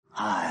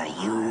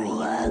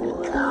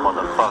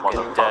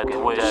Motherfucking Dead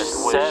Wish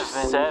 7.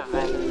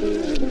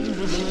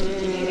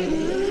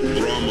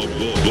 Bhrama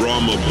Bull,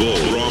 Bhrama Bull,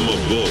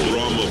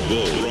 Bhrama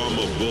Bull,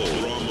 Bhrama Bull,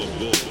 Bhrama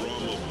Bull,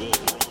 Bhrama Bull.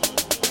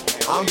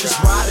 I'm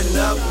just riding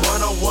up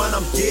 101,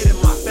 I'm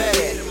getting my fat.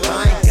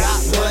 I ain't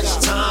got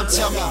much time,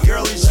 tell me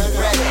girl, is you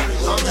ready?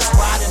 I'm just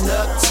riding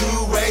up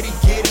 280,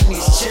 getting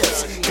these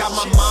chips. Got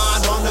my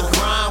mind on the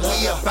grind,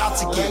 we about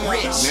to get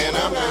rich. Man,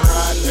 I've been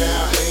riding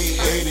down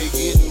 880,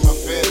 getting my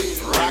fat.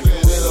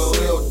 Rockin' with a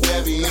little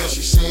Debbie and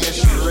she saying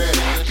she ready.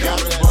 Got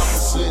the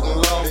bumper sitting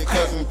low,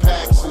 cutting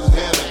packs is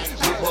heavy.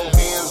 With both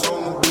hands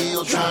on the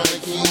wheel, trying to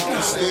keep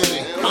it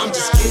steady. I'm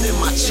just getting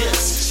my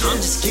chips, I'm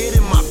just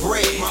getting my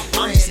bread.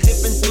 I'm just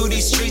dipping through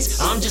these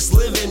streets, I'm just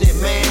living it,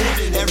 man.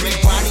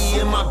 Everybody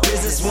in my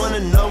business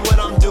wanna know what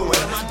I'm doing.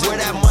 Where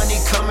that money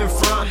coming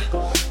from?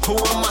 Who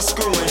am I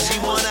screwing?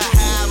 She wanna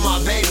have my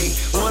baby,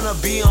 wanna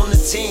be on the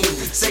team.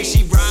 Say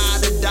she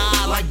ride or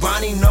die like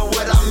Bonnie, know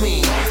what I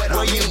mean.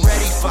 Well, you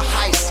ready for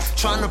heist?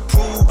 Trying to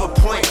prove a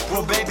point.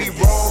 Well, baby,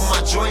 roll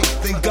my joint,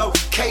 then go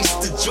case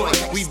the joint.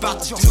 We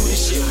about to do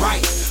this shit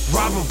right.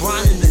 Robbing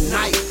blind in the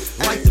night,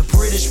 like the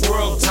British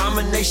world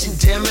domination.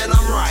 Damn it,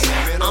 I'm right.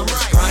 I'm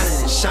just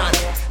grinding and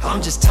shining. I'm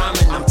just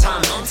timing, I'm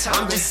timing.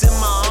 I'm just in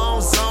my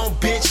own zone,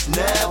 bitch.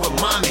 Never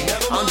mind me.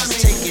 I'm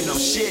just taking no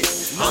shit.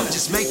 I'm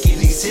just making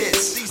these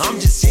hits. I'm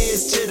just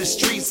here's to the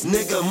streets,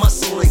 nigga,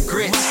 muscle and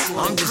grits.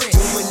 I'm just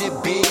doing it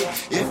big.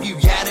 If you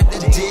got it to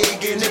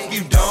dig, and if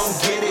you don't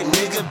get it,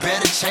 nigga,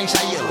 better change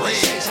how you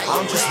live.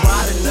 I'm just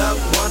riding up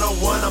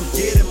 101, I'm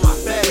getting my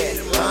fat.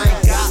 I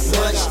ain't got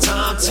much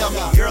time, tell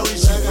me girl,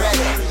 is you ready?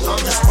 I'm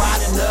just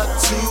riding up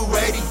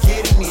 280,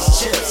 getting these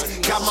chips.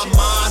 Got my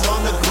mind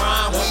on the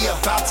grind, we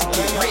about to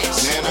get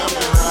rich. Man, I've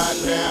been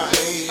riding down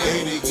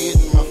 880,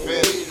 getting my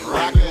fat.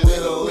 Rockin'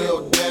 with a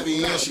little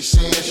Debbie and she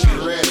saying she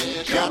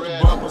ready. Got the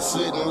bumper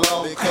sitting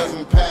low,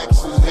 cutting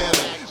packs is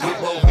heavy. With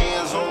both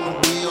hands on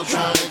the wheel,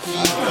 trying to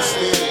keep it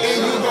steady.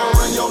 And you gon'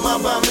 run your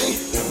mouth by me?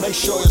 Make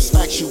sure it's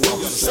factual.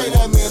 Say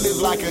that man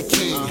live like a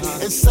king,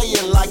 and say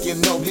it like you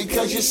know,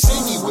 because you see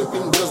me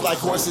whipping wheels like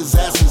horses'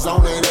 asses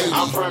on that 80.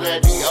 I'm from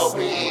that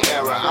D.O.P.E.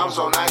 era, I'm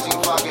so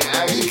 19 fucking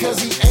 80. Because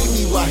he ain't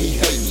me, why he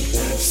hate me?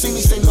 See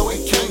me say no,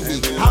 it can't be.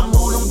 I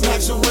move them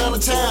packs around the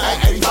town,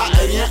 85,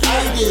 80, and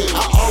 80.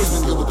 I always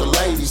been good with the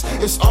ladies.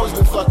 It's always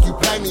been fuck you,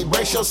 pay me.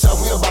 Brace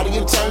yourself, we about to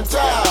get turned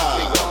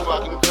out.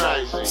 Fucking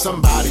crazy.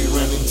 Somebody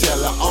run and tell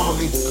her on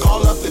me.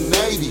 Call up the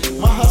Navy.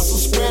 My hustle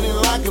spreading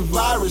like a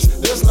virus.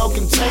 There's no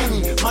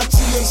containing. My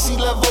THC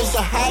level's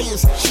the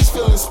highest. She's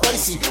feeling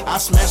spacey. I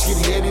smash your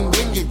head and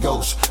then get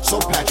ghost. So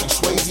Patrick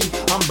Swayze,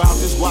 I'm about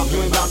this guap,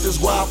 you ain't about this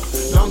guap.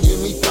 Don't give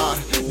me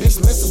thought.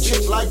 Dismiss a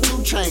chick like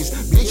 2 Chainz.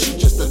 Bitch, you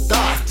just a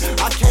thought.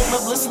 I came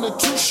up listening to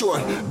Too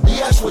Short.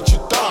 BS what you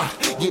thought.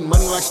 Getting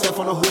money like Steph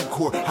on a hoop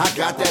court. I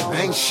got that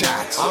bank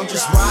shot. I'm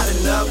just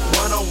riding up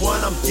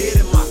 101, I'm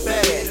getting my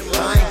fat.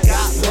 I ain't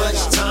got much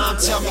time,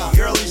 tell me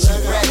girl, is you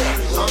ready?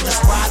 I'm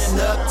just riding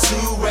up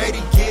 280,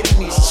 getting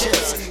these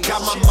chips.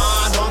 Got my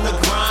mind on the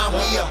grind,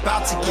 we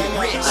about to get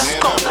rich.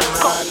 Man, I've been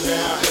riding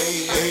down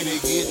 880,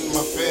 getting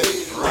my fat.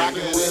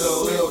 Rockin' with a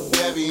little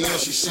Debbie and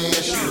she saying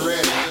she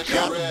ready.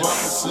 Got the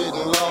bumper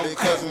sitting low,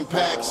 cutting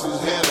packs is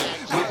heavy.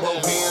 With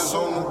both hands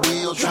on the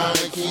wheel, trying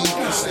to keep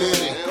it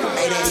steady.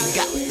 880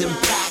 got them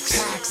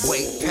packs,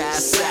 way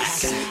past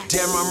that.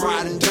 Damn, I'm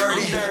riding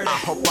dirty, I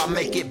hope I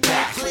make it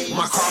back.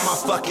 My car, my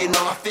fucking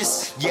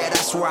office, yeah,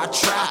 that's where I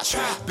trap.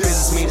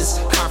 Business meetings,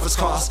 conference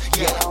calls,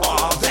 yeah,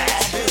 all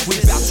that.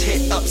 We about to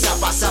hit up south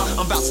by south,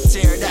 I'm about to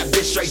tear that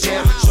bitch straight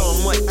down. Show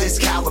them what this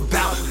cow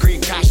about,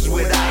 green passions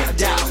without a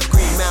doubt.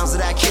 Green mounds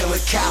of that killer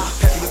cow,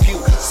 peppy with you,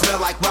 smell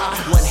like wow.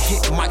 One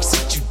hit might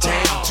sit you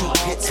down, 2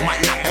 hits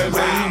might knock you Hey man,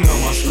 out. you know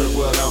my script,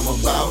 what I'm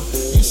about.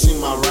 You see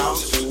my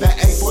routes. That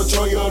A4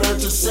 Toyota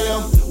to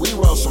sell, we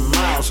roll some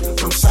miles.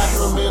 From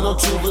Sacramento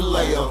to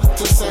Vallejo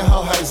to San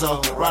Jose.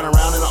 Ride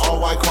around in an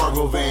all-white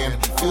cargo van,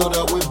 filled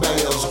up with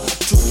bales.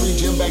 2, 3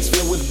 gym bags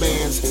filled with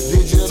bands,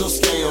 digital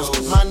scales.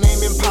 My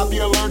name in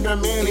popular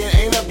demand, it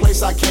ain't a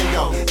place I can't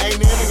go. Ain't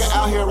no nigga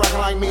out here rockin'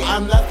 like me,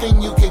 I'm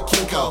nothing you can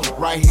kinko.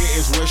 Right here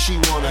is where she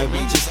wanna be,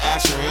 just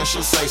ask her and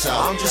she'll say so.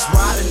 I'm just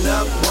riding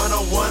up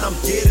 101, I'm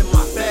getting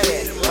my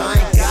fat. I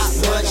ain't got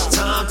much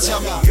time,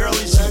 tell me girl,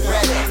 is you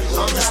ready?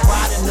 I'm just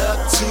riding up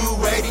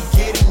 280,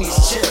 getting these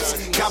chips.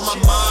 Got my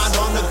mind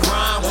on the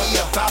grind, we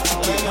about to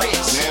get rich.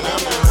 Man,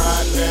 I've been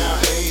riding down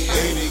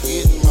 880,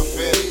 getting my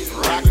fat.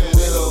 Rockin'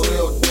 with a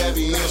little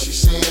Debbie and she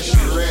saying she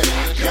ready.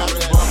 Got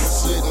the bumper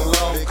sitting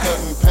low,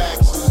 cutting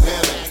packs is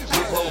heavy.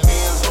 With both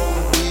hands on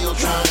the wheel,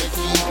 trying to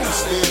keep it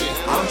steady.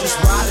 I'm just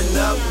riding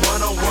up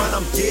 101,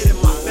 I'm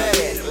getting my